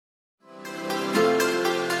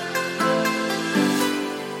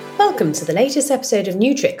Welcome to the latest episode of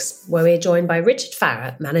New Tricks, where we're joined by Richard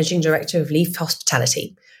Farrar, Managing Director of Leaf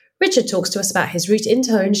Hospitality. Richard talks to us about his route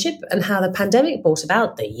into ownership and how the pandemic brought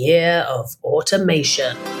about the year of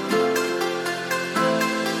automation.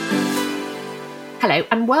 Hello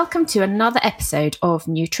and welcome to another episode of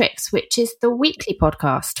New Tricks, which is the weekly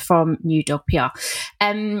podcast from New Dog PR.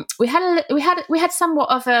 We had somewhat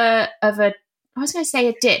of a I was going to say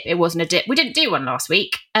a dip. It wasn't a dip. We didn't do one last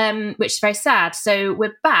week, which is very sad. So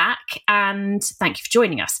we're back, and thank you for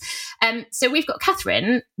joining us. So we've got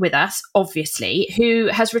Catherine with us, obviously, who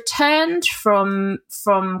has returned from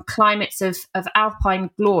climates of alpine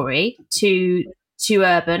glory to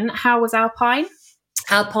urban. How was Alpine?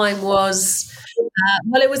 Alpine was,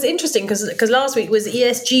 it was interesting because last week was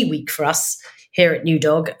ESG week for us here at New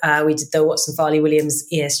Dog. We did the Watson Farley Williams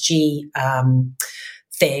ESG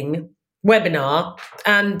webinar,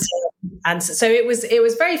 and so it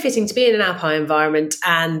was very fitting to be in an alpine environment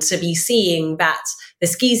and to be seeing that the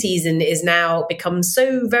ski season is now become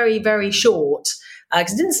so very, very short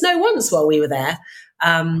because it didn't snow once while we were there.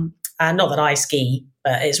 Not that I ski,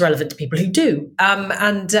 but it's relevant to people who do.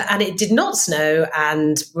 And it did not snow,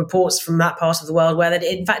 and reports from that part of the world where it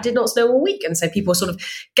in fact did not snow all week. And so people are sort of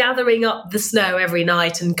gathering up the snow every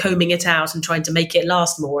night and combing it out and trying to make it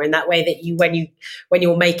last more in that way that when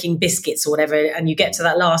you're making biscuits or whatever, and you get to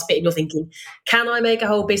that last bit and you're thinking, can I make a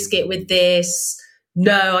whole biscuit with this?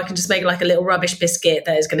 No, I can just make like a little rubbish biscuit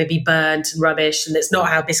that is going to be burnt and rubbish, and it's not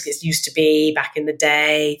how biscuits used to be back in the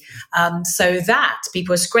day. So that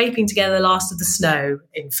people were scraping together the last of the snow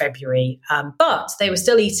in February, but they were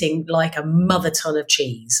still eating like a mother ton of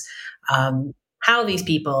cheese. How these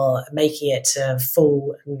people are making it a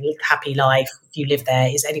full and happy life, if you live there,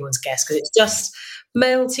 is anyone's guess, because it's just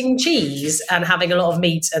melting cheese and having a lot of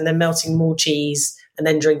meat and then melting more cheese and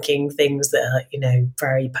then drinking things that are,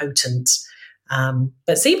 very potent.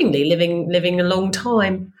 But seemingly living a long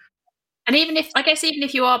time. And even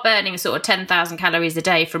if you are burning sort of 10,000 calories a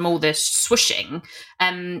day from all this swooshing,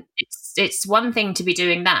 it's one thing to be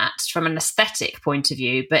doing that from an aesthetic point of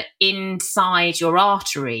view, but inside your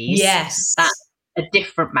arteries, yes, that's a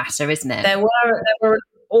different matter, isn't it? There were an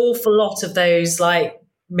awful lot of those like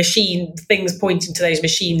machine things pointing to those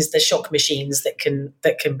machines, the shock machines that can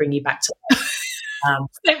bring you back to life.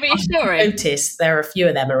 So reassuring. I noticed there are a few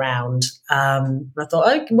of them around. I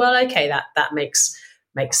thought, okay, that makes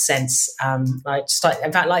sense. In fact,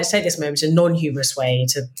 I'd like to take this moment in a non-humorous way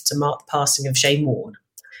to mark the passing of Shane Warne.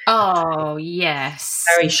 Oh yes,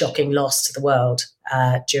 very shocking loss to the world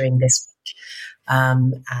during this week,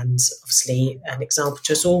 and obviously an example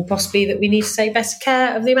to us all, possibly that we need to take better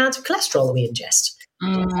care of the amount of cholesterol that we ingest.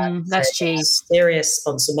 That's cheese. Serious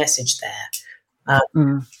sponsor message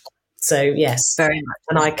there. So yes, very much.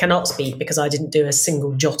 And I cannot speak because I didn't do a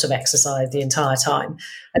single jot of exercise the entire time,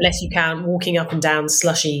 unless you count walking up and down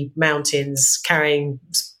slushy mountains, carrying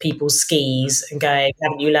people's skis and going,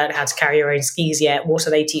 haven't you learned how to carry your own skis yet? What are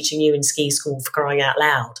they teaching you in ski school, for crying out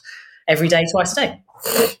loud? Every day, twice a day.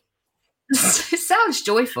 It sounds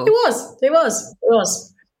joyful. It was.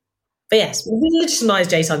 But yes, we legitimise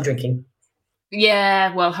daytime drinking.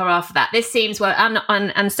 Yeah, well, hurrah for that. This seems,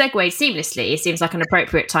 and segued seamlessly, it seems like an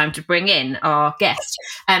appropriate time to bring in our guest,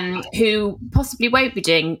 who possibly won't be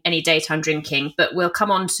doing any daytime drinking, but we'll come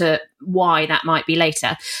on to why that might be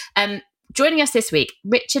later. Joining us this week,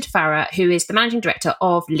 Richard Farrar, who is the Managing Director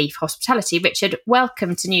of Leaf Hospitality. Richard,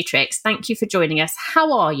 welcome to New Tricks. Thank you for joining us.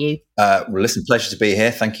 How are you? Listen, pleasure to be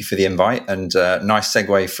here. Thank you for the invite, and nice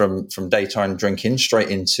segue from daytime drinking straight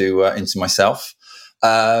into myself.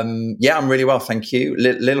 I'm really well, thank you.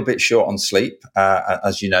 Little bit short on sleep,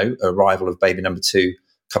 as you know, arrival of baby number 2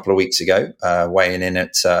 a couple of weeks ago, weighing in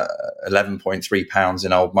at 11.3 pounds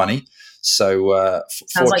in old money. So,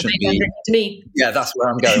 fortunately, like to me. Yeah, that's where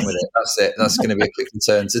I'm going with it. That's it. That's going to be a quick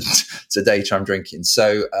return to daytime drinking.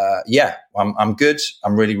 So, I'm good.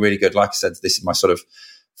 I'm really, really good. Like I said, this is my sort of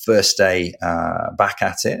first day back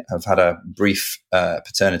at it. I've had a brief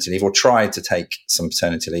paternity leave, or tried to take some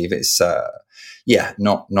paternity leave. It's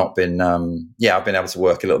not been. I've been able to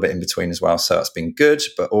work a little bit in between as well, so that's been good.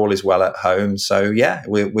 But all is well at home. So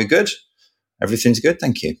we're good. Everything's good.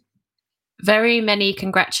 Thank you. Very many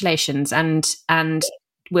congratulations, and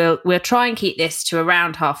we'll try and keep this to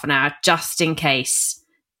around half an hour, just in case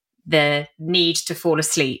the need to fall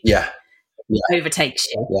asleep overtakes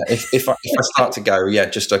you. Yeah, if I start to go,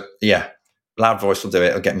 loud voice will do it.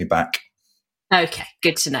 It'll get me back. Okay,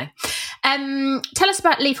 good to know. Tell us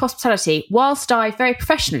about Leaf Hospitality, whilst I very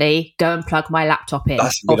professionally go and plug my laptop in.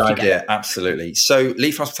 That's a good idea, absolutely. So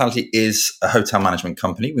Leaf Hospitality is a hotel management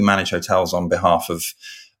company. We manage hotels on behalf of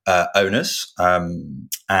owners.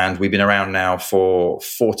 And we've been around now for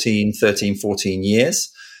 14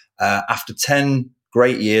 years. After 10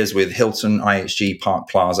 great years with Hilton IHG Park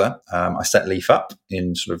Plaza, I set Leaf up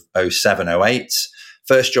in sort of 07, 08.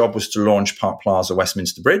 First job was to launch Park Plaza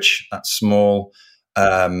Westminster Bridge, that small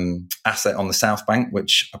asset on the South Bank,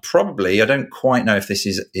 which I don't quite know if this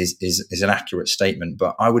is an accurate statement,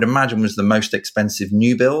 but I would imagine was the most expensive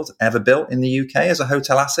new build ever built in the UK as a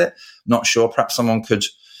hotel asset. Not sure, perhaps someone could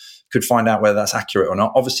find out whether that's accurate or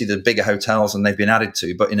not. Obviously, the bigger hotels and they've been added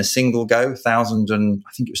to, but in a single go, 1,000 and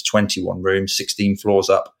I think it was 21 rooms, 16 floors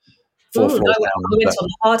up, 4 floors down. I went on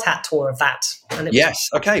the hard hat tour of that. Yes.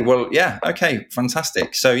 Okay. Well, yeah. Okay.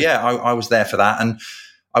 Fantastic. So yeah, I was there for that, and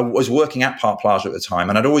I was working at Park Plaza at the time,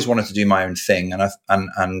 and I'd always wanted to do my own thing. And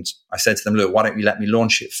I said to them, look, why don't you let me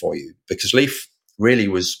launch it for you? Because Leaf really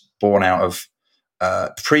was born out of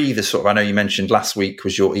the sort of, I know you mentioned last week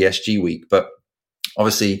was your ESG week, but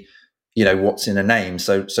obviously, what's in a name.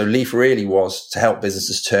 So Leaf really was to help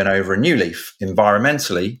businesses turn over a new leaf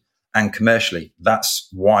environmentally and commercially. That's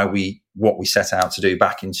what we set out to do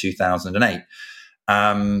back in 2008.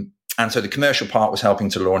 And so the commercial part was helping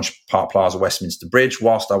to launch Park Plaza Westminster Bridge.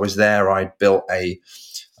 Whilst I was there, I built I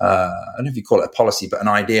don't know if you call it a policy, but an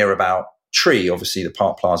idea about tree. Obviously, the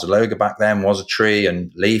Park Plaza logo back then was a tree,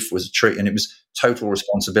 and Leaf was a tree, and it was total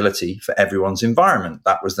responsibility for everyone's environment.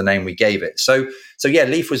 That was the name we gave it. So yeah,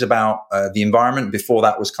 Leaf was about the environment. Before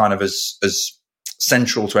that was kind of as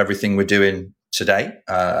central to everything we're doing today.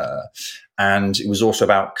 And it was also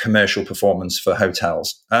about commercial performance for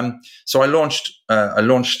hotels. So I launched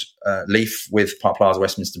Leaf with Park Plaza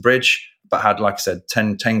Westminster Bridge, but had, like I said,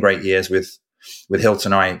 10 great years with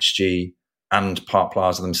Hilton IHG and Park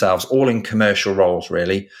Plaza themselves, all in commercial roles,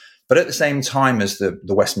 really. But at the same time as the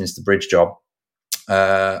Westminster Bridge job,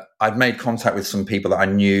 I'd made contact with some people that I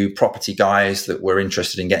knew, property guys that were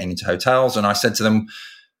interested in getting into hotels. And I said to them,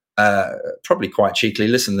 probably quite cheekily,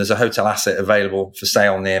 listen, there's a hotel asset available for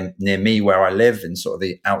sale near me where I live in sort of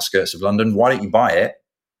the outskirts of London. Why don't you buy it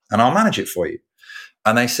and I'll manage it for you?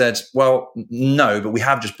 And they said, well, no, but we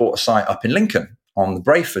have just bought a site up in Lincoln on the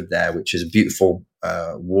Brayford there, which is a beautiful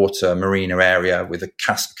water marina area with a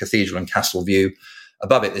cathedral and castle view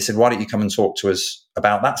above it. They said, why don't you come and talk to us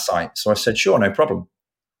about that site? So I said, sure, no problem.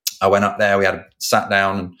 I went up there, we sat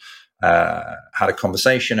down and had a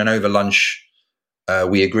conversation, and over lunch,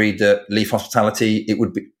 we agreed that Leaf Hospitality, it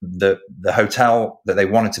would be the hotel that they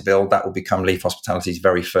wanted to build, that would become Leaf Hospitality's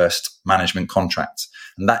very first management contract.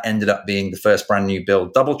 And that ended up being the first brand new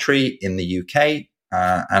build DoubleTree in the UK.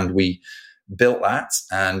 And we built that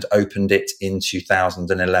and opened it in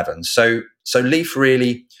 2011. So Leaf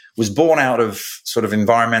really was born out of sort of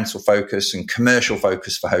environmental focus and commercial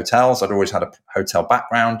focus for hotels. I'd always had a hotel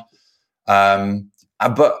background.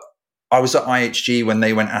 But I was at IHG when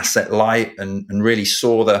they went asset light and really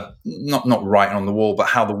saw the, not writing on the wall, but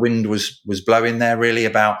how the wind was blowing there, really,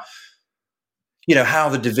 about, how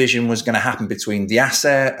the division was going to happen between the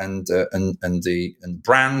asset and the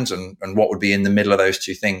brand and what would be in the middle of those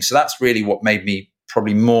two things. So that's really what made me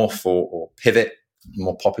probably morph or pivot,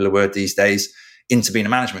 more popular word these days, into being a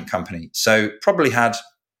management company. So probably had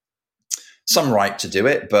some right to do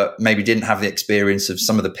it, but maybe didn't have the experience of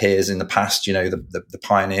some of the peers in the past, the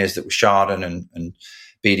pioneers that were Chardon and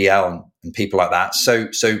BDL and people like that. So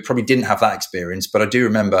probably didn't have that experience, but I do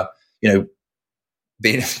remember,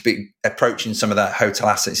 being approaching some of that hotel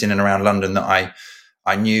assets in and around London that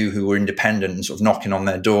I knew who were independent and sort of knocking on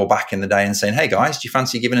their door back in the day and saying, hey guys, do you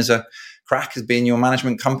fancy giving us a crack as being your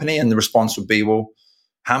management company? And the response would be, well,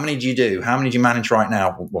 how many do you do? How many do you manage right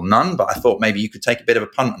now? Well, none, but I thought maybe you could take a bit of a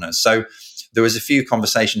punt on us. So there was a few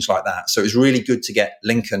conversations like that. So it was really good to get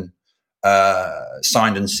Lincoln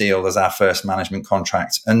signed and sealed as our first management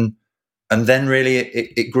contract. And then really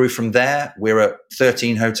it grew from there. We're at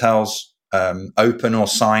 13 hotels open or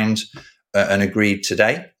signed and agreed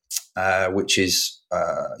today, which is,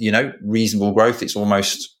 reasonable growth. It's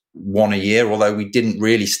almost one a year, although we didn't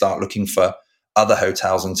really start looking for other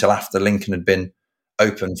hotels until after Lincoln had been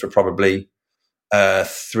open for probably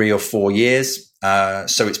 3 or 4 years.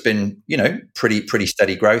 So it's been, pretty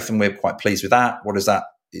steady growth, and we're quite pleased with that. What is that?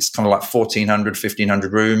 It's kind of like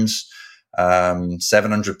 1,500 rooms,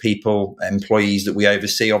 700 people, employees that we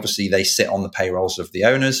oversee. Obviously, they sit on the payrolls of the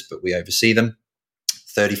owners, but we oversee them.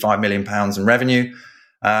 £35 million in revenue,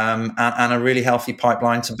 and a really healthy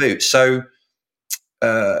pipeline to boot. So,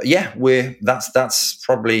 that's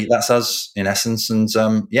us in essence,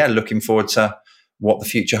 and looking forward to what the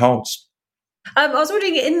future holds. I was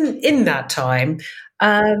wondering in that time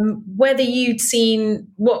whether you'd seen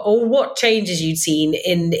what changes you'd seen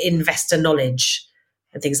in investor knowledge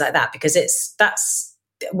and things like that, because that's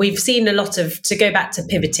we've seen a lot of, to go back to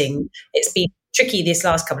pivoting, it's been tricky this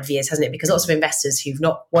last couple of years, hasn't it? Because lots of investors who've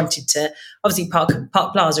not wanted to, obviously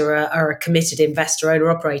Park Plaza are a committed investor, owner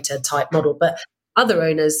operator type model, but other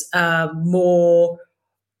owners more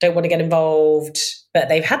don't want to get involved, but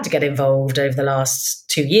they've had to get involved over the last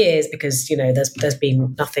 2 years because, you know, there's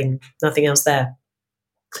been nothing else there.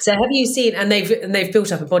 So have you seen, and they've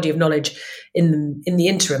built up a body of knowledge in the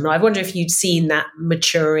interim. I wonder if you'd seen that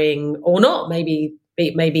maturing or not. Maybe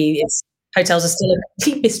it's hotels are still a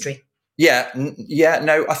complete mystery.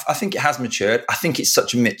 No, I think it has matured. I think it's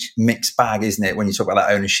such a mixed bag, isn't it? When you talk about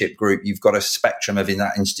that ownership group, you've got a spectrum of in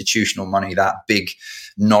that institutional money, that big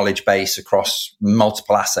knowledge base across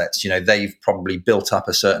multiple assets. You know, they've probably built up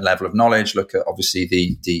a certain level of knowledge. Look at obviously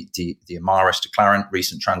the Amaris to Clarent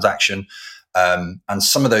recent transaction. And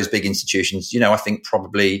some of those big institutions, you know, I think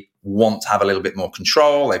probably want to have a little bit more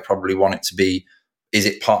control. They probably want it to be, is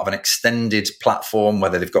it part of an extended platform,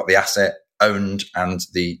 whether they've got the asset owned and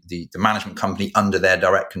the management company under their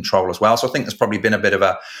direct control as well. So I think there's probably been a bit of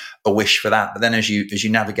a wish for that. But then as you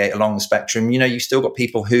navigate along the spectrum, you know, you've still got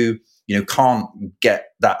people who, you know, can't get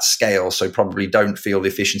that scale. So probably don't feel the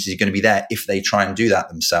efficiency is going to be there if they try and do that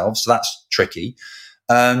themselves. So that's tricky.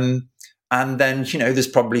 And then, you know, there's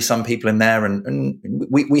probably some people in there and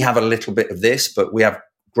we have a little bit of this, but we have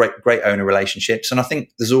great owner relationships. And I think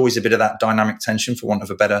there's always a bit of that dynamic tension, for want of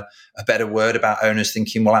a better word, about owners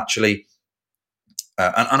thinking, well, actually,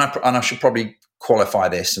 and I should probably qualify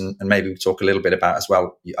this and maybe we'll talk a little bit about as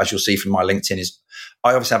well, as you'll see from my LinkedIn, is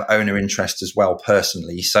I obviously have owner interest as well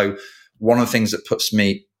personally. So one of the things that puts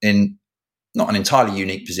me in not an entirely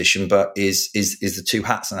unique position, but is the two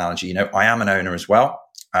hats analogy. You know, I am an owner as well.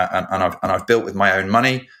 And I've built with my own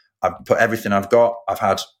money. I've put everything I've got. I've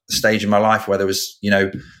had a stage in my life where there was, you know,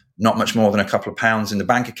 not much more than a couple of pounds in the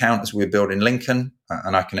bank account as we were building Lincoln,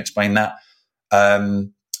 and I can explain that.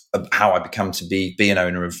 How I become to be an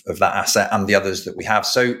owner of that asset and the others that we have.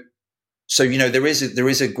 So you know, there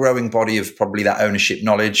is a growing body of probably that ownership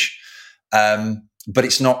knowledge, but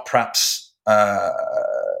it's not perhaps.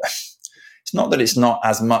 It's not that it's not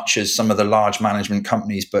as much as some of the large management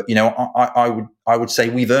companies, but you know, I would say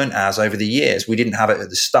we've earned ours over the years. We didn't have it at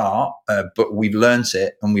the start, but we've learnt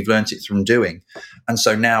it, and we've learnt it from doing. And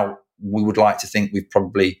so now we would like to think we've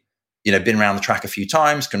probably, you know, been around the track a few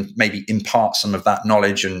times, can maybe impart some of that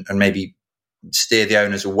knowledge and maybe steer the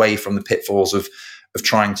owners away from the pitfalls of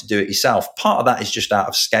trying to do it yourself. Part of that is just out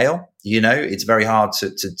of scale. You know, it's very hard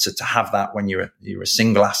to have that when you're a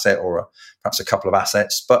single asset or perhaps a couple of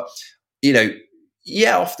assets, but you know,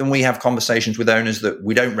 yeah, often we have conversations with owners that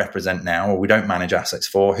we don't represent now or we don't manage assets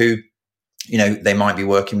for, who, you know, they might be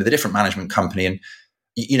working with a different management company, and,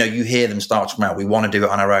 you know, you hear them start talking about, we want to do it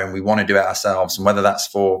on our own, we want to do it ourselves. And whether that's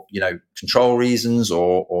for, you know, control reasons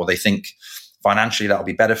or they think financially that'll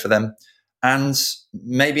be better for them. And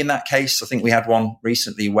maybe in that case, I think we had one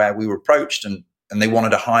recently where we were approached and they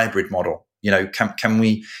wanted a hybrid model. You know, can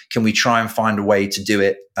we try and find a way to do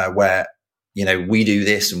it where, you know, we do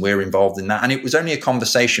this and we're involved in that. And it was only a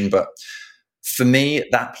conversation, but for me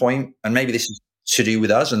at that point, and maybe this is to do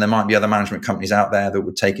with us, and there might be other management companies out there that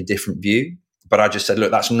would take a different view, but I just said,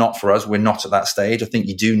 look, that's not for us. We're not at that stage. I think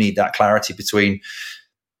you do need that clarity between,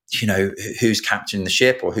 you know, who's captaining the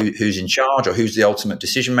ship or who's in charge or who's the ultimate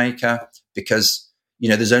decision maker, because, you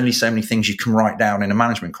know, there's only so many things you can write down in a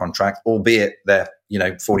management contract, albeit they're, you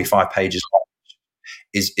know, 45 pages long.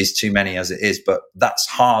 Is too many as it is, but that's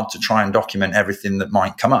hard to try and document everything that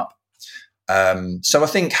might come up. So I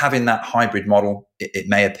think having that hybrid model, it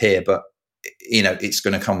may appear, but you know, it's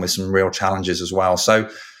going to come with some real challenges as well. So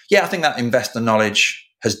yeah, I think that investor knowledge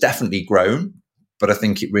has definitely grown, but I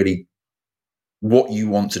think it really, what you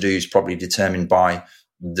want to do is probably determined by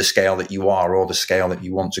the scale that you are or the scale that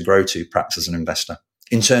you want to grow to, perhaps as an investor,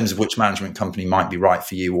 in terms of which management company might be right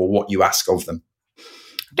for you or what you ask of them.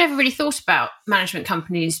 I've never really thought about management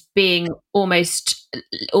companies being almost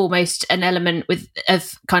an element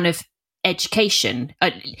of kind of education.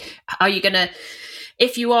 Are you going to,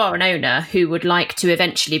 if you are an owner who would like to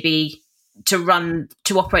eventually to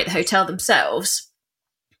operate the hotel themselves,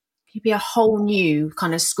 it'd be a whole new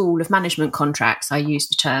kind of school of management contracts. I use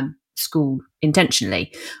the term school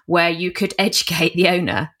intentionally, where you could educate the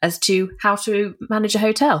owner as to how to manage a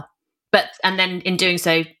hotel. And then in doing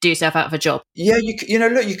so, do yourself out of a job. Yeah, you know,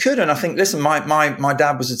 look, you could. And I think, listen, my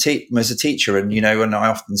dad was a teacher, and, you know, and I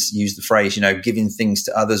often use the phrase, you know, giving things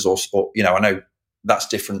to others or, you know, I know that's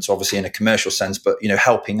different, obviously, in a commercial sense, but, you know,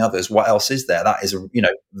 helping others, what else is there? That is,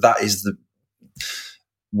 that is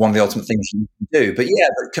one of the ultimate things you can do. But yeah,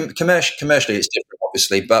 but commercially it's different,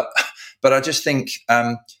 obviously. But But I just think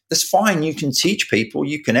that's fine. You can teach people,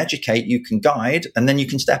 you can educate, you can guide, and then you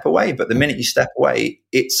can step away. But the minute you step away,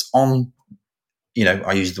 it's on,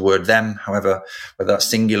 I use the word them, however, whether that's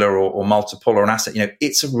singular or multiple or an asset,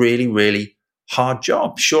 it's a really, really hard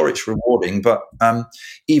job. Sure, it's rewarding, but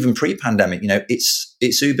even pre-pandemic,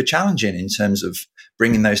 it's uber challenging in terms of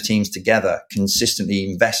bringing those teams together, consistently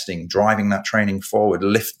investing, driving that training forward,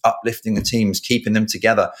 uplifting the teams, keeping them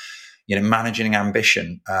together, managing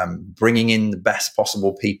ambition, bringing in the best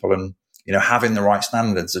possible people, and having the right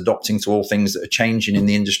standards, adopting to all things that are changing in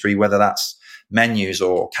the industry, whether that's menus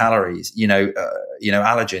or calories,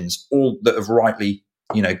 allergens, all that have rightly,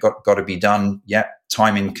 got to be done. Yeah,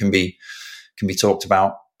 timing can be talked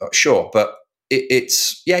about, sure, but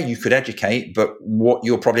it's you could educate, but what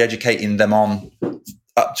you're probably educating them on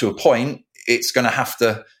up to a point, it's going to have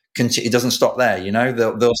to continue. It doesn't stop there.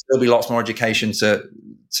 There'll still be lots more education to,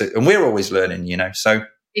 and we're always learning. So.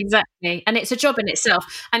 Exactly. And it's a job in itself.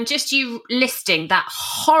 And just you listing that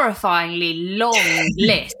horrifyingly long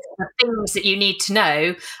list of things that you need to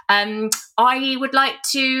know, I would like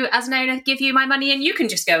to, as an owner, give you my money and you can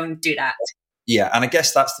just go and do that. Yeah. And I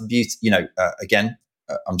guess that's the beauty, again,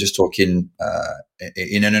 I'm just talking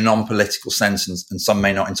in a non-political sense, and some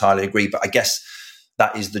may not entirely agree, but I guess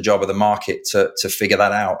that is the job of the market to figure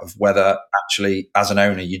that out, of whether actually as an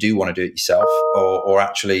owner you do want to do it yourself, or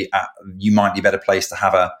actually you might be better placed to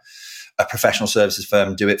have a professional services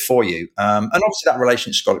firm do it for you. And obviously that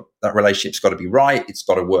relationship's got to be right. It's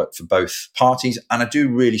got to work for both parties. And I do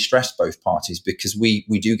really stress both parties, because we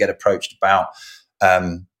do get approached about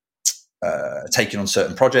taking on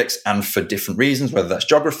certain projects, and for different reasons, whether that's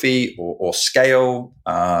geography or scale,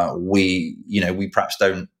 we perhaps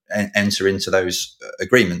don't enter into those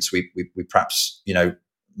agreements. We perhaps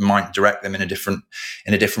might direct them in a different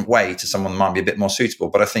way to someone that might be a bit more suitable.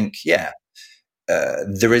 But I think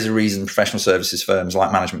there is a reason professional services firms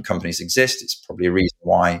like management companies exist. It's probably a reason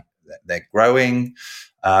why they're growing.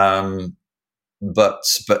 But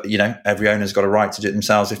every owner's got a right to do it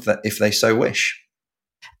themselves if they so wish.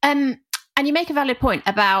 And you make a valid point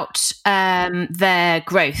about their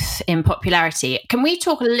growth in popularity. Can we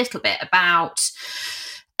talk a little bit about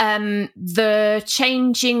the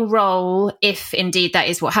changing role, if indeed that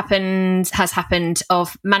is what has happened,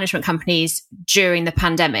 of management companies during the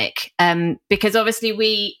pandemic? Because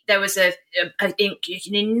obviously there was an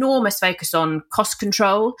enormous focus on cost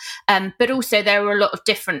control, but also there were a lot of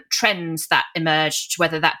different trends that emerged,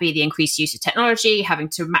 whether that be the increased use of technology, having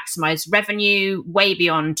to maximise revenue way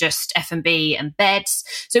beyond just F&B and beds.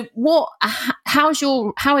 So how is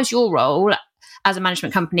your role as a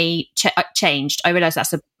management company changed? I realise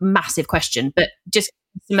that's a massive question, but just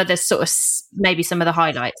some of the maybe some of the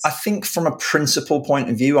highlights. I think from a principle point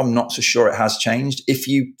of view, I'm not so sure it has changed. If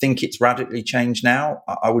you think it's radically changed now,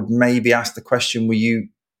 I would maybe ask the question, were you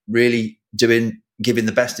really giving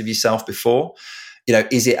the best of yourself before?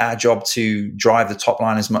 Is it our job to drive the top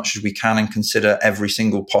line as much as we can and consider every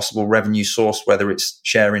single possible revenue source, whether it's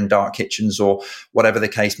sharing dark kitchens or whatever the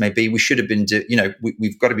case may be? We should have been,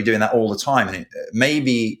 we've got to be doing that all the time. And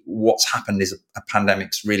maybe what's happened is a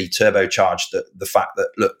pandemic's really turbocharged the fact that,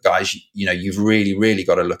 look, guys, you've really, really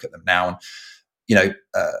got to look at them now. And,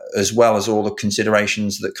 as well as all the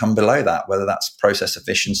considerations that come below that, whether that's process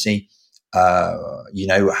efficiency, how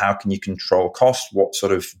can you control costs? What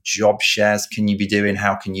sort of job shares can you be doing?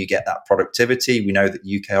 How can you get that productivity? We know that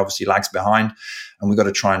UK obviously lags behind, and we've got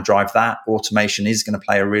to try and drive that. Automation is going to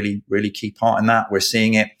play a really, really key part in that. We're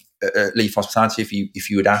seeing it at Leaf Hospitality. If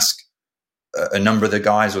you would ask a number of the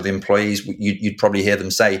guys or the employees, you'd probably hear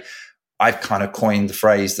them say, I've kind of coined the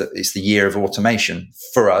phrase that it's the year of automation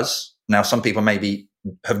for us. Now, some people maybe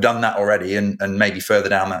have done that already and maybe further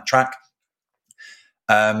down that track.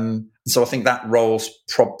 So I think that role's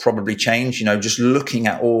probably changed, just looking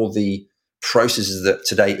at all the processes that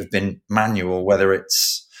to date have been manual, whether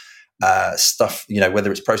it's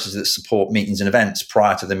whether it's processes that support meetings and events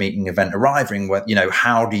prior to the meeting event arriving,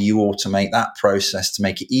 how do you automate that process to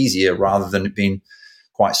make it easier rather than it being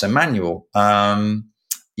quite so manual? And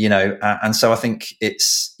so I think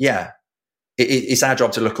it's our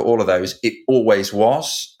job to look at all of those. It always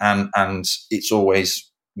was, and it's always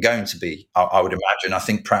going to be, I would imagine. I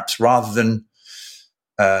think perhaps rather than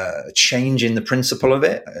changing the principle of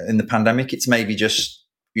it in the pandemic, it's maybe just,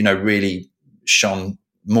 really shone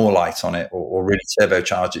more light on it or really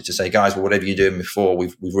turbocharged it to say, guys, well, whatever you're doing before,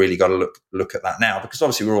 we've really got to look at that now, because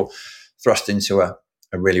obviously we're all thrust into a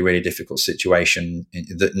really, really difficult situation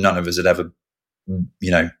that none of us had ever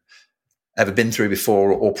been through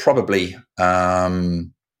before, or probably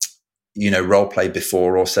role played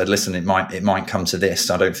before or said, listen, it might come to this.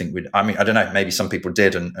 I don't think I don't know, maybe some people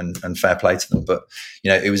did and fair play to them, but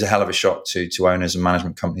it was a hell of a shock to owners and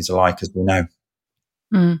management companies alike, as we know.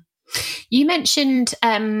 You mentioned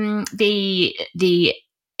the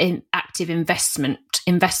active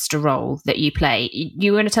investor role that you play.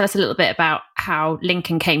 You want to tell us a little bit about how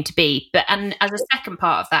Lincoln came to be, and as a second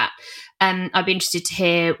part of that, I'd be interested to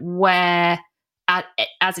hear where,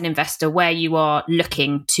 as an investor, where you are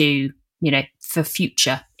looking to, for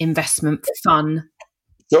future investment fun.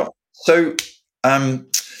 Sure. So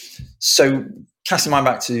casting my mind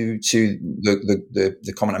back to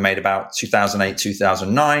the comment I made about 2008,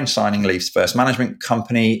 2009, signing Leaf's first management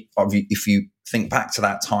company. If you think back to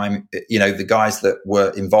that time, the guys that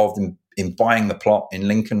were involved in buying the plot in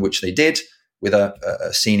Lincoln, which they did with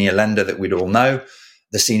a senior lender that we'd all know,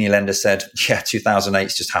 the senior lender said,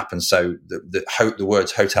 2008's just happened. So the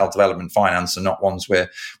words hotel development finance are not ones we're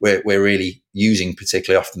really using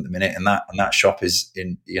particularly often at the minute. And that shop is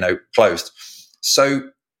closed. So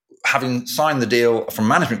having signed the deal from a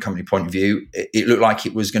management company point of view, it looked like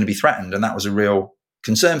it was going to be threatened. And that was a real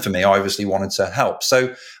concern for me. I obviously wanted to help.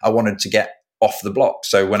 So I wanted to get off the block.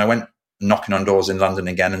 So when I went knocking on doors in London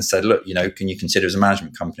again and said, look, can you consider as a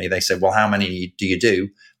management company? They said, well, how many do you do?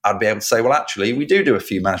 I'd be able to say, well, actually, we do a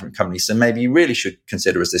few management companies, so maybe you really should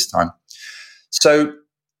consider us this time. So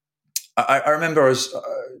I remember I was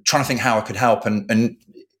trying to think how I could help, and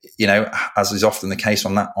as is often the case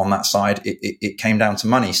on that side, it came down to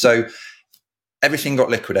money. So everything got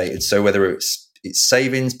liquidated. So whether it's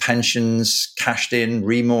savings, pensions, cashed in,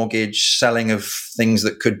 remortgage, selling of things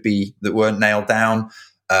that weren't nailed down.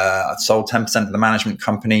 I sold 10% of the management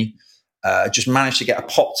company. Just managed to get a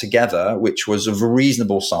pot together, which was of a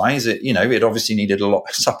reasonable size. It obviously needed a lot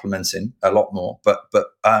of supplementing, a lot more. But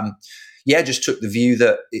just took the view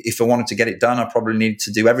that if I wanted to get it done, I probably needed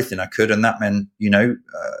to do everything I could. And that meant,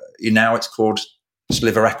 now it's called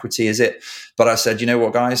Sliver Equity, is it? But I said, you know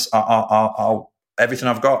what, guys, I'll everything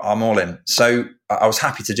I've got, I'm all in. So I was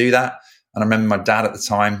happy to do that. And I remember my dad at the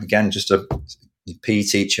time, again, just a PE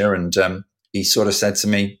teacher, and he sort of said to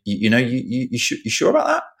me, you sure about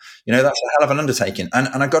that? That's a hell of an undertaking. And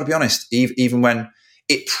I got to be honest, even when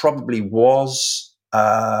it probably was,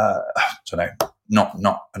 I don't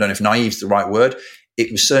know if naive is the right word.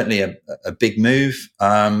 It was certainly a big move.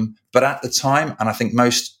 But at the time, and I think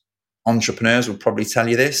most entrepreneurs will probably tell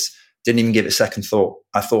you this, didn't even give it a second thought.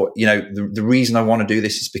 I thought, the reason I want to do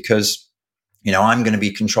this is because, I'm going to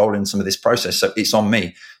be controlling some of this process. So it's on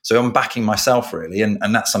me. So I'm backing myself really. And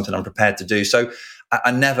that's something I'm prepared to do. So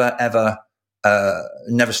I never, ever,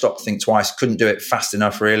 never stopped to think twice, couldn't do it fast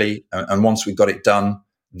enough really. And once we got it done,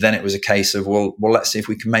 then it was a case of, well, let's see if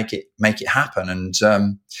we can make it happen. And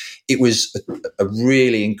it was a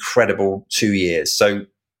really incredible 2 years. So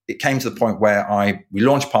it came to the point where we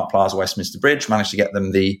launched Park Plaza Westminster Bridge, managed to get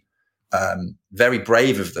them very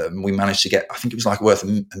brave of them. We managed to get, I think it was worth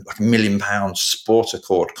like £1 million Sport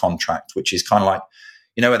Accord contract, which is kind of like,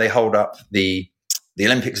 where they hold up the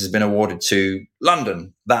Olympics has been awarded to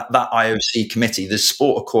London, that IOC committee. The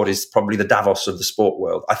Sport Accord is probably the Davos of the sport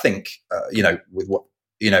world, I think, with what,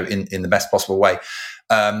 in the best possible way.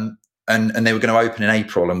 And they were going to open in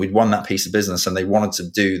April, and we'd won that piece of business, and they wanted to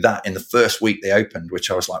do that in the first week they opened,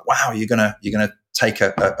 which I was like, wow, you're going to take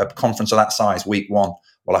a conference of that size week one.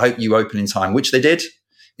 Well, I hope you open in time, which they did,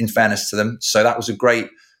 in fairness to them. So that was a great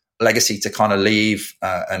legacy to kind of leave,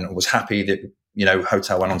 and was happy that,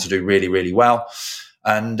 hotel went on to do really, really well.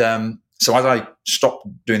 And so as I stopped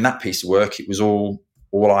doing that piece of work, it was all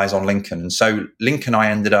eyes on Lincoln. And so Lincoln,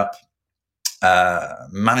 I ended up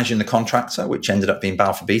managing the contractor, which ended up being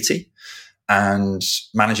Balfour Beatty, and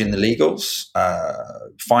managing the legals,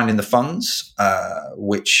 finding the funds,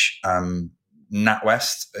 which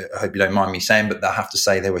NatWest, I hope you don't mind me saying, but I have to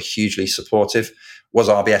say they were hugely supportive. Was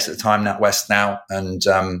RBS at the time, NatWest now, and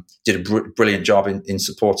did a brilliant job in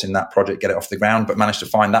supporting that project, get it off the ground, but managed to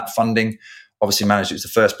find that funding. Obviously it was the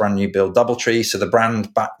first brand new build DoubleTree. So the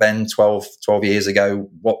brand back then, 12 years ago,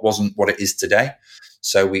 wasn't what it is today.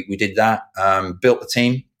 So we did that, built the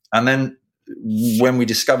team. And then when we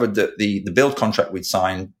discovered that the build contract we'd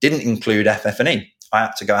signed didn't include FF&E, I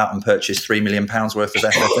had to go out and purchase £3 million worth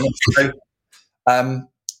of FF&E. So,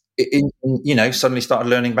 suddenly started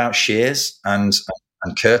learning about shears and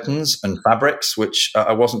curtains and fabrics, which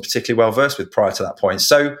I wasn't particularly well versed with prior to that point.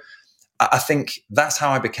 So I think that's how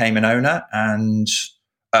I became an owner. And,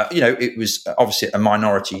 it was obviously a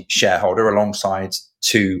minority shareholder alongside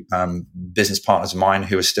two business partners of mine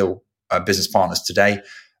who are still business partners today.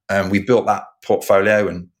 We built that portfolio,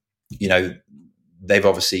 and, they've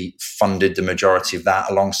obviously funded the majority of that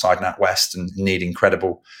alongside NatWest, and need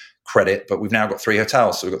incredible credit, but we've now got 3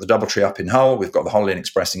 hotels. So we've got the DoubleTree up in Hull, we've got the Holiday Inn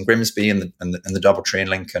Express in Grimsby, and the DoubleTree in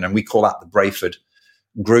Lincoln, and we call that the Brayford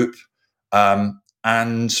Group.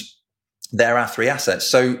 And they're our 3 assets.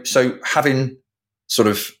 So having sort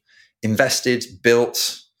of invested,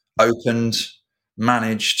 built, opened,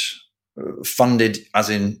 managed, funded, as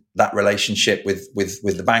in that relationship with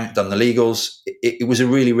the bank, done the legals, it was a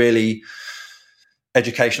really, really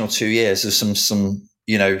educational 2 years. There's some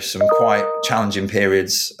quite challenging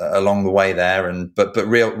periods along the way there, but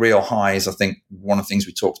real highs. I think one of the things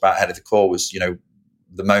we talked about ahead of the call was,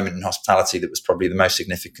 the moment in hospitality that was probably the most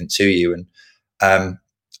significant to you. And,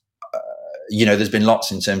 there's been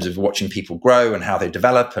lots in terms of watching people grow and how they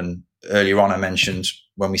develop. And earlier on, I mentioned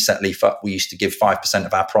when we set Leaf up, we used to give 5%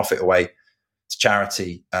 of our profit away to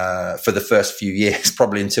charity for the first few years,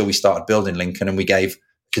 probably until we started building Lincoln, and we gave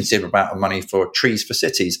considerable amount of money for Trees for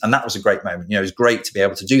Cities. And that was a great moment. It was great to be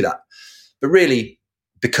able to do that. But really,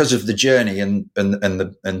 because of the journey and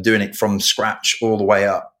doing it from scratch all the way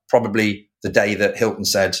up, probably the day that Hilton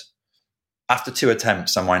said, after 2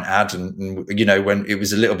 attempts, I might add, and when it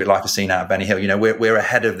was a little bit like a scene out of Benny Hill, we're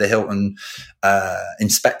ahead of the Hilton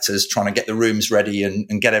inspectors trying to get the rooms ready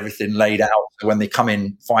and get everything laid out. So when they come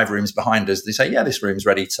in 5 rooms behind us, they say, yeah, this room's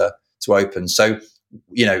ready to open. So,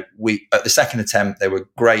 we, at the second attempt, they were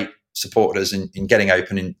great supporters in getting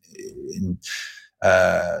open in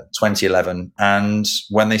 2011. And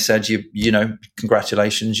when they said,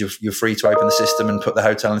 congratulations, you're free to open the system and put the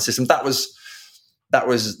hotel in the system, that was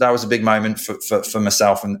a big moment for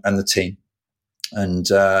myself and the team. And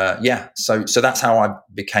so that's how I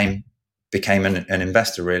became an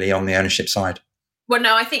investor, really, on the ownership side. Well,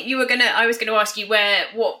 no, I think I was going to ask you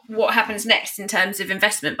what happens next in terms of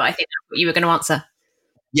investment, but I think that's what you were going to answer.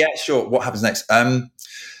 Yeah, sure. What happens next? Look,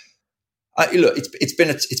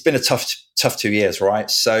 it's been a tough 2 years, right?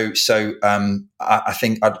 So I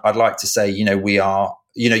think I'd like to say, we are,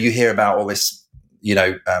 you hear about all this,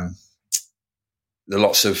 the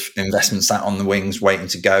lots of investments sat on the wings waiting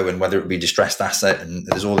to go, and whether it be distressed asset, and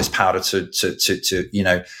there's all this powder to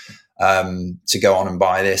go on and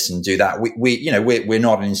buy this and do that. We're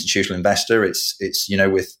not an institutional investor. It's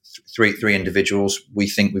with three individuals, we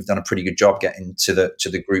think we've done a pretty good job getting to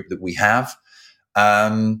the group that we have.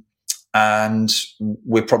 And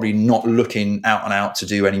we're probably not looking out and out to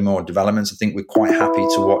do any more developments. I think we're quite happy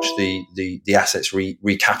to watch the assets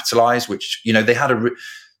recapitalize, which, they had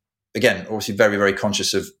again, obviously very, very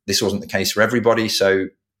conscious of this wasn't the case for everybody. So,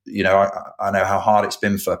 I know how hard it's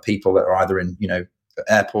been for people that are either in,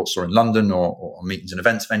 airports or in London or meetings and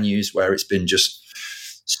events venues where it's been just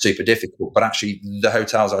super difficult. But actually the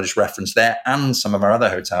hotels I just referenced there and some of our other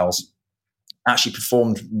hotels actually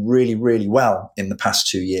performed really, really well in the past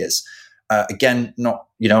 2 years. Again, not,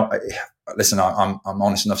 listen, I'm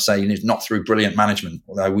honest enough to say, not through brilliant management,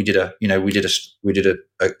 although we did a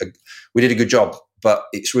good job. But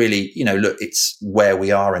it's really, look, it's where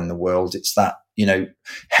we are in the world. It's that,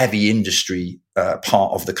 heavy industry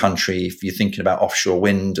part of the country. If you're thinking about offshore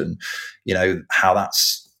wind and, how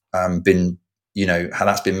that's been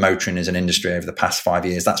motoring as an industry over the past 5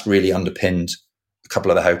 years, that's really underpinned a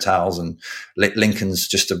couple of the hotels. And Lincoln's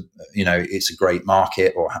just it's a great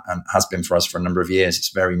market, and has been for us for a number of years. It's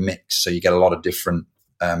very mixed. So you get a lot of different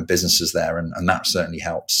businesses there, and that certainly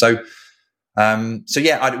helps. So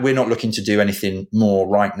we're not looking to do anything more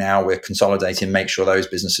right now. We're consolidating, make sure those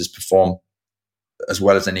businesses perform as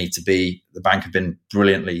well as they need to be. The bank have been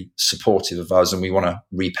brilliantly supportive of us, and we want to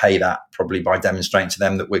repay that probably by demonstrating to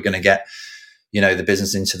them that we're going to get, the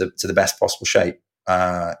business into the best possible shape,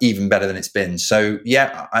 even better than it's been. So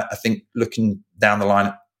I think looking down the line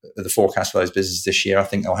at the forecast for those businesses this year, I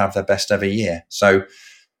think they'll have their best ever year. So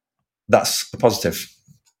that's a positive.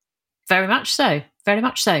 Very much so. Very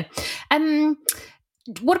much so.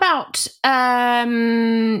 What about?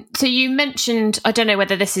 So you mentioned, I don't know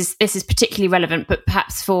whether this is particularly relevant, but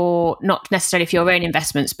perhaps for not necessarily for your own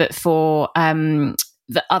investments, but for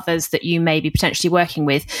the others that you may be potentially working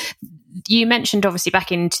with. You mentioned obviously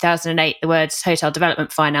back in 2008, the words hotel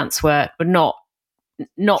development finance were not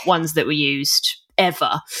ones that were used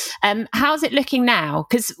ever. How's it looking now?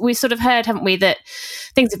 Because we sort of heard, haven't we, that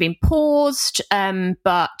things have been paused,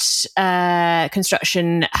 but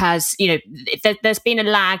construction has, there's been a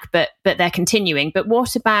lag, but they're continuing. But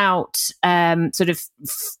what about sort of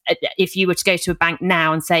if you were to go to a bank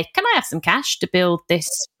now and say, can I have some cash to build this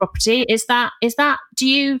property? Is that do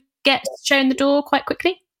you get shown the door quite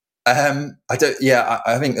quickly? I don't. Yeah,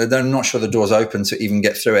 I think I'm not sure the door's open to even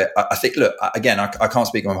get through it. I think. Look, again, I can't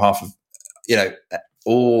speak on behalf of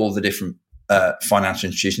all the different financial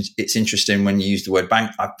institutions. It's interesting when you use the word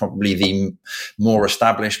bank. Probably the more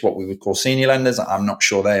established, what we would call senior lenders. I'm not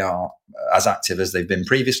sure they are as active as they've been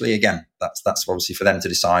previously. Again, that's obviously for them to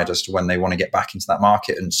decide as to when they want to get back into that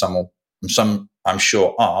market. And some I'm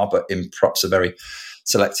sure are, but in perhaps a very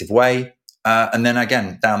selective way. And then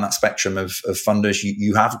again, down that spectrum of funders,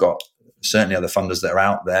 you have got certainly other funders that are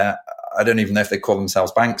out there. I don't even know if they call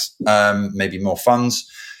themselves banks, maybe more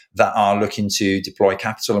funds that are looking to deploy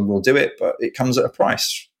capital and will do it, but it comes at a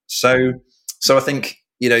price. So I think,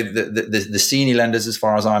 the senior lenders, as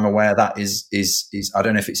far as I'm aware, that is I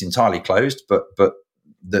don't know if it's entirely closed, but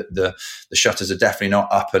the shutters are definitely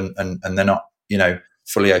not up and they're not,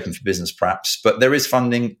 fully open for business perhaps, but there is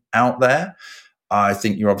funding out there. I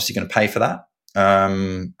think you're obviously going to pay for that.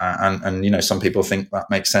 And some people think that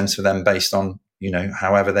makes sense for them based on,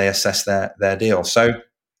 however they assess their deal. So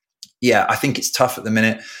yeah, I think it's tough at the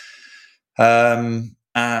minute.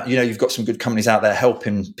 You've got some good companies out there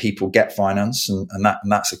helping people get finance, and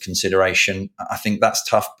that's a consideration. I think that's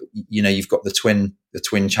tough. But, you've got the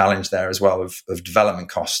twin challenge there as well of development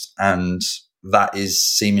cost, and that is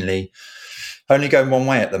seemingly only going one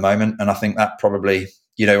way at the moment. And I think that probably,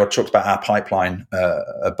 I talked about our pipeline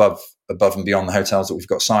above and beyond the hotels that we've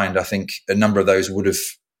got signed. I think a number of those would have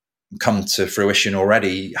come to fruition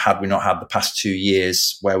already had we not had the past 2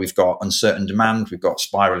 years where we've got uncertain demand, we've got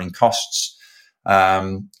spiraling costs,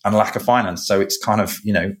 and lack of finance. So it's kind of,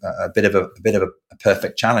 a bit of a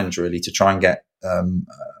perfect challenge really to try and get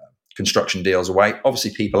construction deals away.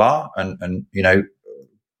 Obviously people are, and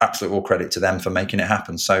absolute all credit to them for making it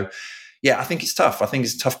happen. So yeah, I think it's tough. I think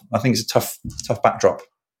it's a tough backdrop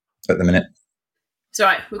at the minute. So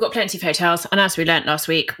right, we've got plenty of hotels, and as we learnt last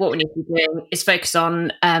week, what we need to be doing is focus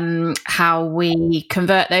on how we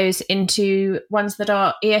convert those into ones that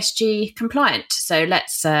are ESG compliant. So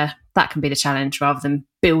let's that can be the challenge rather than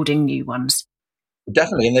building new ones.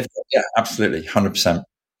 Definitely, and absolutely, 100%.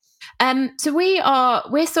 So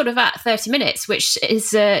we're sort of at 30 minutes, which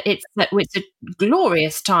is it's a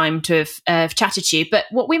glorious time to have chatted to you. But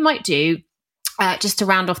what we might do, just to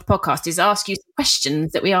round off the podcast, is ask you some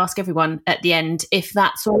questions that we ask everyone at the end, if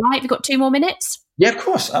that's all right. We've got 2 more minutes. Yeah, of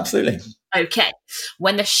course, absolutely. Okay.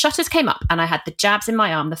 When the shutters came up and I had the jabs in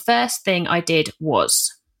my arm, the first thing I did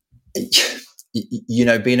was,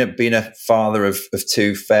 being a father of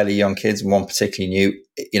 2 fairly young kids and one particularly new,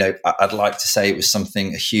 I'd like to say it was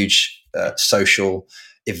a huge social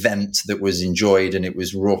event that was enjoyed, and it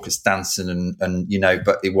was raucous dancing and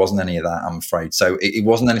but it wasn't any of that, I'm afraid. So it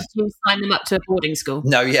wasn't anything. You sign them up to a boarding school?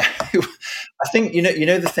 No, yeah. I think,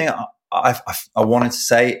 the thing I wanted to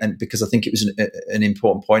say, and because I think it was an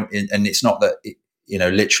important point, and it's not that,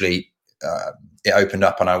 literally it opened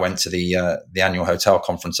up and I went to the annual hotel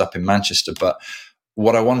conference up in Manchester. But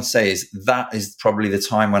what I want to say is that is probably the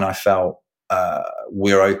time when I felt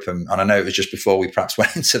we're open. And I know it was just before we perhaps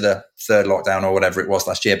went into the 3rd lockdown or whatever it was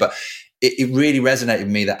last year, but it really resonated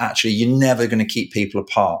with me that actually you're never going to keep people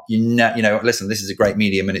apart. Listen, this is a great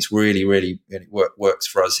medium and it's really, really, it works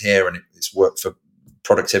for us here, and it's worked for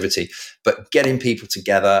productivity. But getting people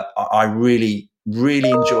together, I really, really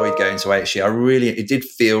enjoyed going to AHG. It did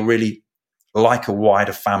feel really like a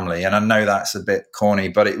wider family. And I know that's a bit corny,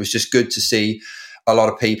 but it was just good to see a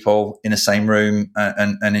lot of people in the same room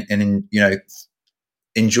and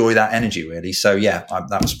enjoy that energy really. So yeah,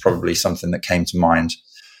 that was probably something that came to mind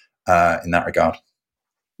in that regard.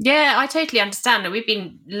 Yeah, I totally understand. We've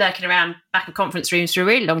been lurking around back in conference rooms for a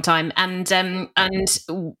really long time, and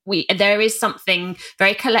there is something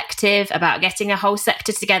very collective about getting a whole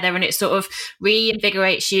sector together, and it sort of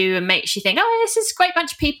reinvigorates you and makes you think, oh, this is a great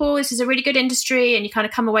bunch of people, this is a really good industry, and you kind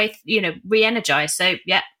of come away, re-energized. So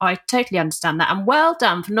yeah, I totally understand that, and well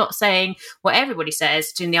done for not saying what everybody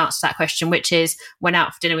says in the answer to that question, which is went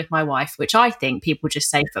out for dinner with my wife, which I think people just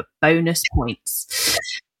say for bonus points.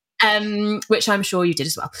 Which I'm sure you did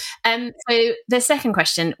as well. So the second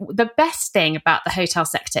question, the best thing about the hotel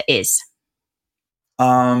sector is?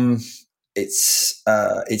 It's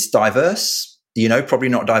diverse, probably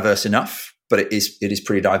not diverse enough, but it is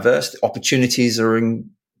pretty diverse. The opportunities are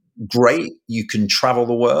great. You can travel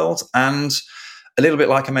the world, and a little bit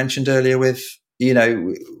like I mentioned earlier with,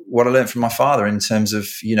 what I learned from my father in terms of,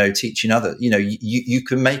 teaching others, you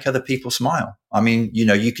can make other people smile. I mean,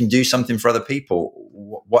 you can do something for other people.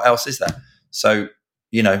 What else is there? So,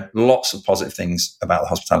 lots of positive things about the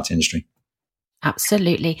hospitality industry.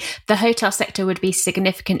 Absolutely. The hotel sector would be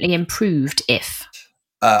significantly improved if?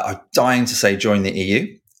 I'm dying to say join the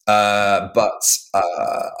EU. But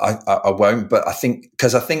I won't. But I think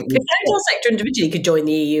if the hotel sector individually could join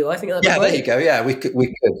the EU, I think that'd be great. There you go. Yeah, we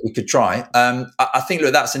could try. I think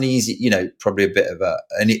look, that's an easy, probably a bit of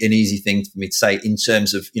an easy thing for me to say in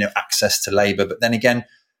terms of access to labour. But then again,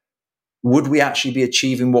 would we actually be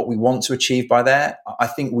achieving what we want to achieve by there? I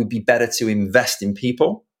think we'd be better to invest in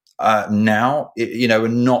people now,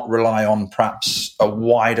 and not rely on perhaps a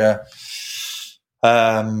wider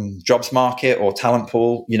jobs market or talent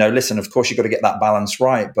pool. Listen, of course you've got to get that balance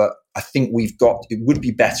right, but I think it would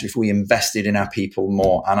be better if we invested in our people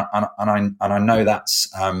more. And I know that's,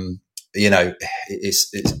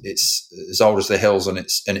 it's as old as the hills and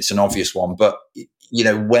it's an obvious one, but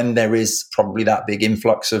when there is probably that big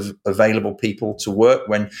influx of available people to work,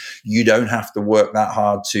 when you don't have to work that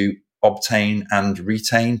hard to obtain and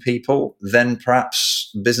retain people, then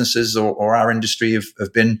perhaps businesses or our industry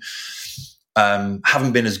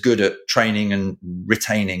haven't been as good at training and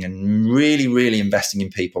retaining and really, really investing in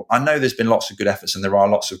people. I know there's been lots of good efforts and there are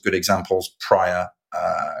lots of good examples throughout,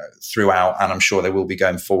 and I'm sure they will be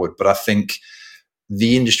going forward. But I think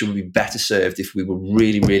the industry would be better served if we were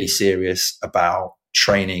really, really serious about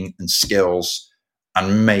training and skills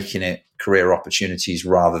and making it career opportunities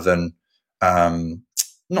rather than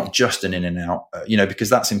not just an in and out, because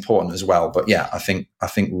that's important as well. But yeah, I think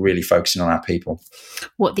really focusing on our people.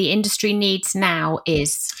 What the industry needs now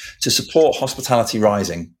is to support Hospitality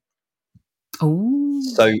Rising. Oh,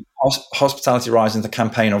 so Hospitality Rising, the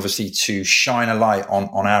campaign, obviously, to shine a light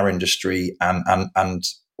on our industry and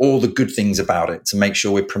all the good things about it, to make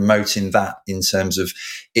sure we're promoting that in terms of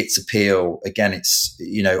its appeal. Again, it's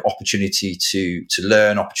opportunity to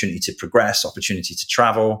learn, opportunity to progress, opportunity to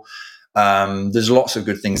travel. There's lots of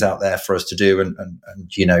good things out there for us to do, and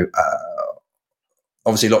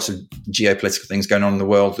obviously lots of geopolitical things going on in the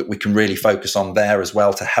world that we can really focus on there as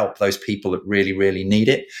well to help those people that really, really need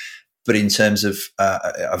it. But in terms of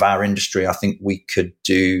our industry, I think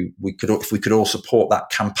if we could all support that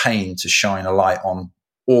campaign to shine a light on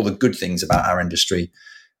all the good things about our industry,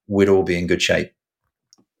 we'd all be in good shape.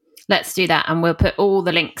 Let's do that, and we'll put all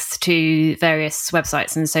the links to various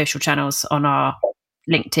websites and social channels on our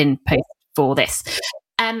LinkedIn post for this.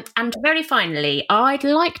 And very finally, I'd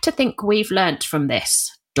like to think we've learnt from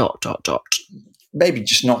this ... Maybe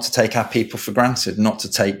just not to take our people for granted, not to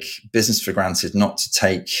take business for granted, not to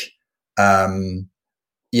take that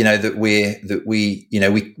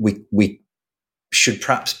we should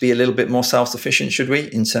perhaps be a little bit more self-sufficient, should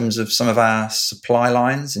we, in terms of some of our supply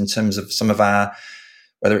lines, in terms of some of our,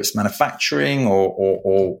 whether it's manufacturing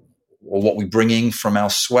or what we bring in from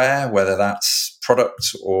elsewhere, whether that's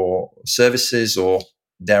products or services or,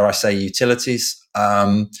 dare I say, utilities.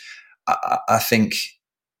 I think,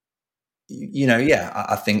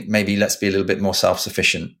 I think maybe let's be a little bit more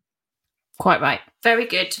self-sufficient. Quite right. Very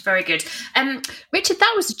good. Very good. Richard,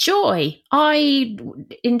 that was a joy. I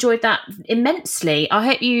enjoyed that immensely. I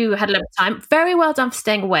hope you had a lovely time. Very well done for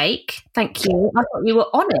staying awake. Thank you. I thought you were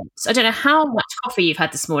on it. I don't know how much coffee you've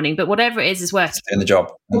had this morning, but whatever it is worth doing the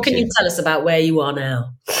job. What can you tell us about where you are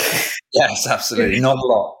now? Yes, absolutely. Not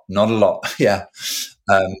a lot. Yeah.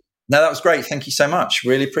 No, that was great. Thank you so much.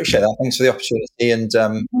 Really appreciate that. Thanks for the opportunity. And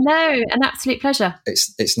no, an absolute pleasure.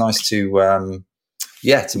 It's nice to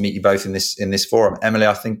to meet you both in this forum. Emily,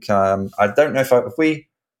 I think I don't know I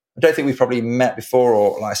don't think we've probably met before,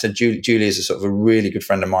 or like I said, Julie is a sort of a really good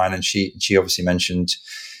friend of mine, and she obviously mentioned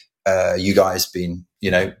you guys being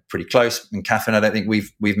pretty close. And Catherine, I don't think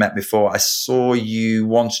we've met before. I saw you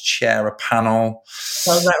once chair a panel.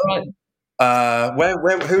 Was that right?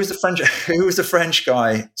 Who was the French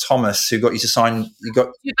guy, Thomas, who got you to sign? You got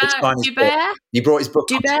to sign his book. He brought his book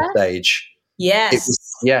on stage. Yes.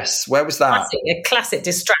 Yes. Where was that? A classic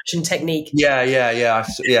distraction technique. Yeah. That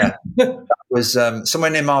was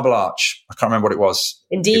somewhere near Marble Arch. I can't remember what it was.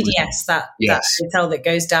 Indeed, yes. That hotel that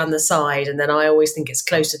goes down the side, and then I always think it's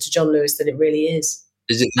closer to John Lewis than it really is.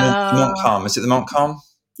 Is it Montcalm? Is it the Montcalm?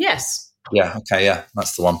 Yes. Yeah. Okay. Yeah,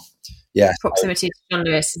 that's the one. Yeah. Proximity to John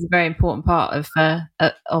Lewis is a very important part of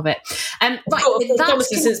it.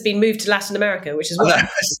 Thomas has since been moved to Latin America, which is why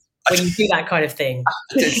when you do that kind of thing.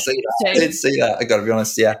 I did see that. I got to be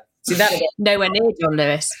honest. Yeah. See that again? Nowhere near John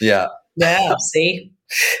Lewis. Yeah. Yeah. See.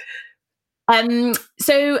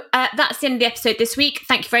 So that's the end of the episode this week.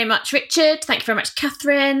 Thank you very much, Richard. Thank you very much,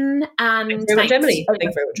 Catherine. And thank you very much, Emily. Thank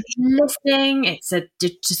you very much for listening. It's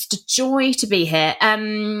just a joy to be here.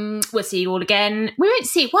 We'll see you all again. We won't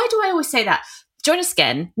see. Why do I always say that? Join us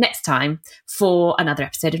again next time for another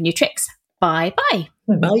episode of New Tricks. Bye bye.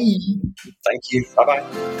 Bye. Thank you. Bye bye.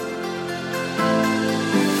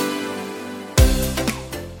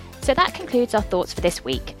 So So that concludes our thoughts for this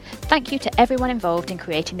week. Thank you to everyone involved in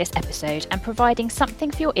creating this episode and providing something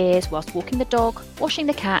for your ears whilst walking the dog, washing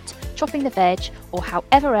the cat, chopping the veg, or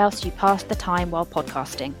however else you pass the time while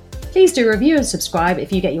podcasting. Please do review and subscribe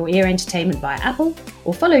if you get your ear entertainment via Apple,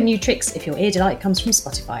 or follow New Tricks if your ear delight comes from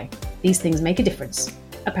Spotify. These things make a difference,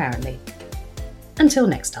 apparently. Until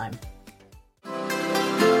next time.